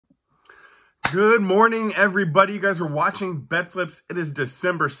Good morning, everybody. You guys are watching BetFlipZ. It is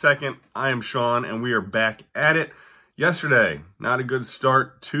December 2nd. I am Sean, and we are back at it. Yesterday, not a good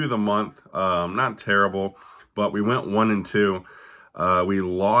start to the month. Not terrible, but we went 1-2. We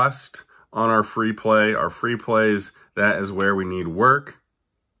lost on our free play. Our free plays, that is where we need work,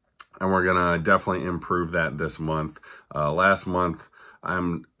 and we're gonna definitely improve that this month. Last month,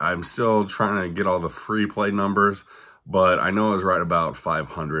 I'm still trying to get all the free play numbers, but I know it was right about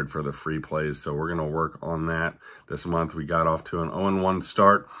 500 for the free plays, so we're going to work on that this month. We got off to an 0-1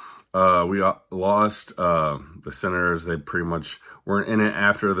 start. We lost the Senators. They pretty much weren't in it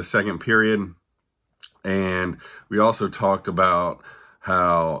after the second period. And we also talked about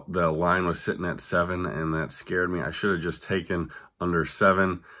how the line was sitting at 7, and that scared me. I should have just taken under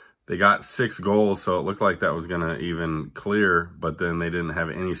 7. They got 6 goals, so it looked like that was going to even clear, but then they didn't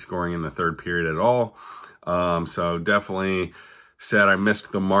have any scoring in the third period at all. So definitely said I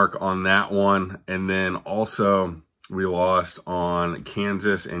missed the mark on that one. And then also we lost on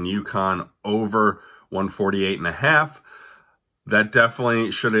Kansas and UConn over 148.5. That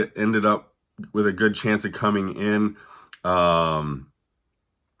definitely should have ended up with a good chance of coming in. UConn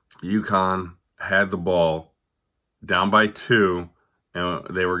had the ball down by 2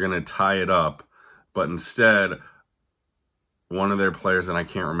 and they were going to tie it up, but instead one of their players, and I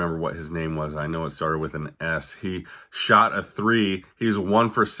can't remember what his name was. I know it started with an S. He shot a 3. He was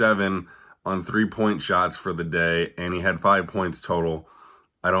 1 for 7 on 3-point shots for the day, and he had 5 points total.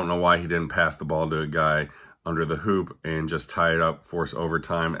 I don't know why he didn't pass the ball to a guy under the hoop and just tie it up, force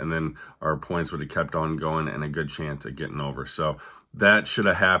overtime, and then our points would have kept on going and a good chance at getting over. So that should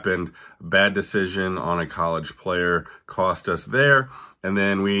have happened. Bad decision on a college player cost us there. And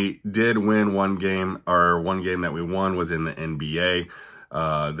then we did win one game. Our one game that we won was in the NBA.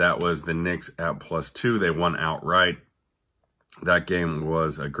 That was the Knicks at +2. They won outright. That game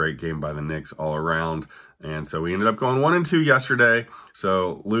was a great game by the Knicks all around. And so we ended up going 1-2 yesterday.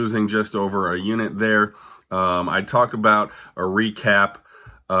 So losing just over a unit there. I talked about a recap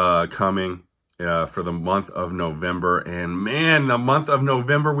coming for the month of November. And man, the month of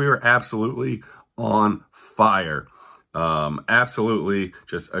November, we were absolutely on fire. Absolutely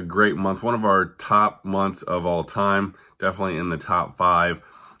just a great month. One of our top months of all time, definitely in the top 5.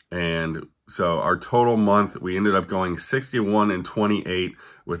 And so our total month, we ended up going 61-28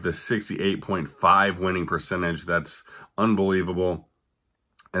 with a 68.5 winning percentage. That's unbelievable.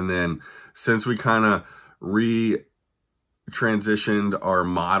 And then since we kind of transitioned our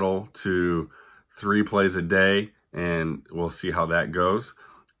model to 3 plays a day, and we'll see how that goes,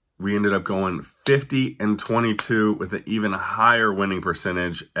 we ended up going 50-22 with an even higher winning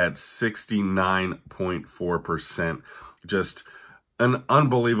percentage at 69.4%. Just an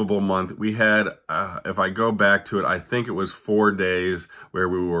unbelievable month. We had, if I go back to it, I think it was 4 days where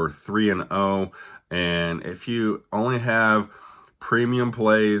we were 3-0. And if you only have premium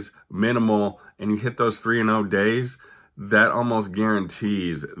plays, minimal, and you hit those 3-0 days, that almost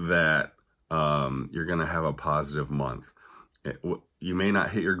guarantees that you're going to have a positive month. You may not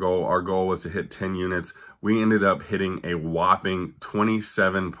hit your goal. Our goal was to hit 10 units. We ended up hitting a whopping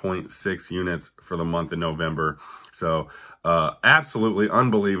 27.6 units for the month of November. So absolutely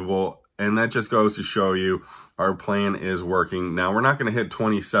unbelievable. And that just goes to show you our plan is working. Now, we're not going to hit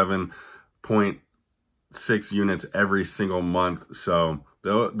 27.6 units every single month. So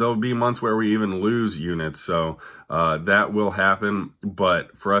there'll be months where we even lose units. So that will happen.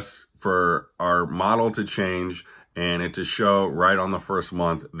 But for our model to change and it to show right on the first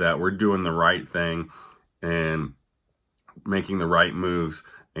month that we're doing the right thing and making the right moves,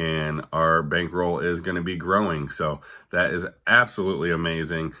 and our bankroll is going to be growing. So that is absolutely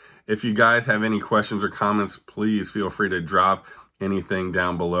amazing. If you guys have any questions or comments, please feel free to drop anything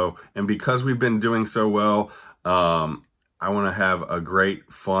down below. And because we've been doing so well, I want to have a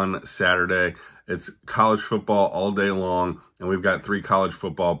great, fun Saturday. It's college football all day long, and we've got 3 college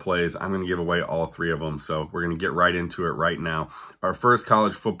football plays. I'm going to give away all 3 of them, so we're going to get right into it right now. Our first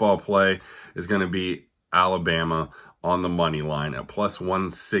college football play is going to be Alabama on the money line at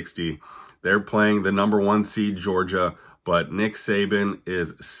 +160. They're playing the number 1 seed, Georgia, but Nick Saban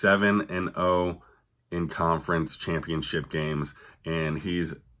is 7-0 in conference championship games, and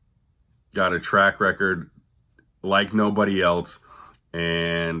he's got a track record like nobody else,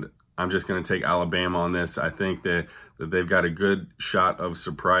 and I'm just going to take Alabama on this. I think that they've got a good shot of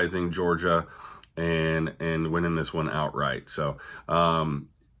surprising Georgia and winning this one outright. So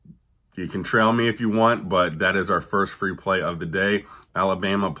you can trail me if you want, but that is our first free play of the day.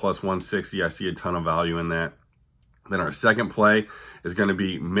 Alabama +160. I see a ton of value in that. Then our second play is going to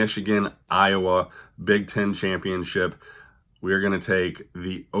be Michigan, Iowa, Big Ten Championship. we are going to take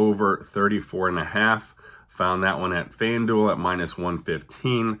the over 34.5. Found that one at FanDuel at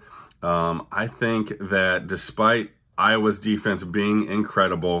 -115. I think that despite Iowa's defense being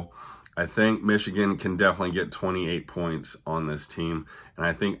incredible, I think Michigan can definitely get 28 points on this team. And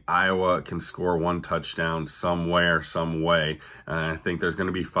I think Iowa can score 1 touchdown somewhere, some way. And I think there's going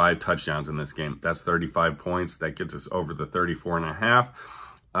to be 5 touchdowns in this game. That's 35 points. That gets us over the 34.5.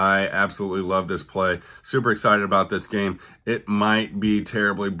 I absolutely love this play. Super excited about this game. It might be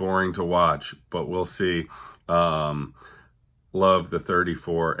terribly boring to watch, but we'll see. Love the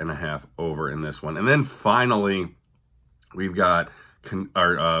 34.5 over in this one. And then finally, we've got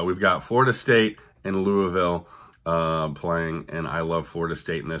Florida State and Louisville playing, and I love Florida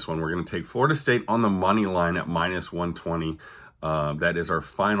State in this one. We're going to take Florida State on the money line at -120. That is our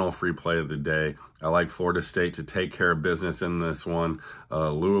final free play of the day. I like Florida State to take care of business in this one.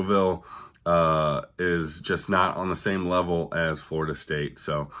 Louisville is just not on the same level as Florida State.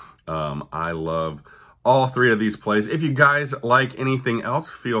 So I love all 3 of these plays. If you guys like anything else,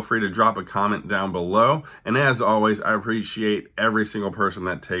 feel free to drop a comment down below. And as always, I appreciate every single person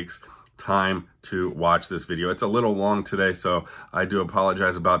that takes time to watch this video. It's a little long today, so I do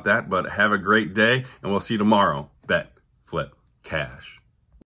apologize about that, but have a great day, and we'll see you tomorrow. Bet, flip, cash.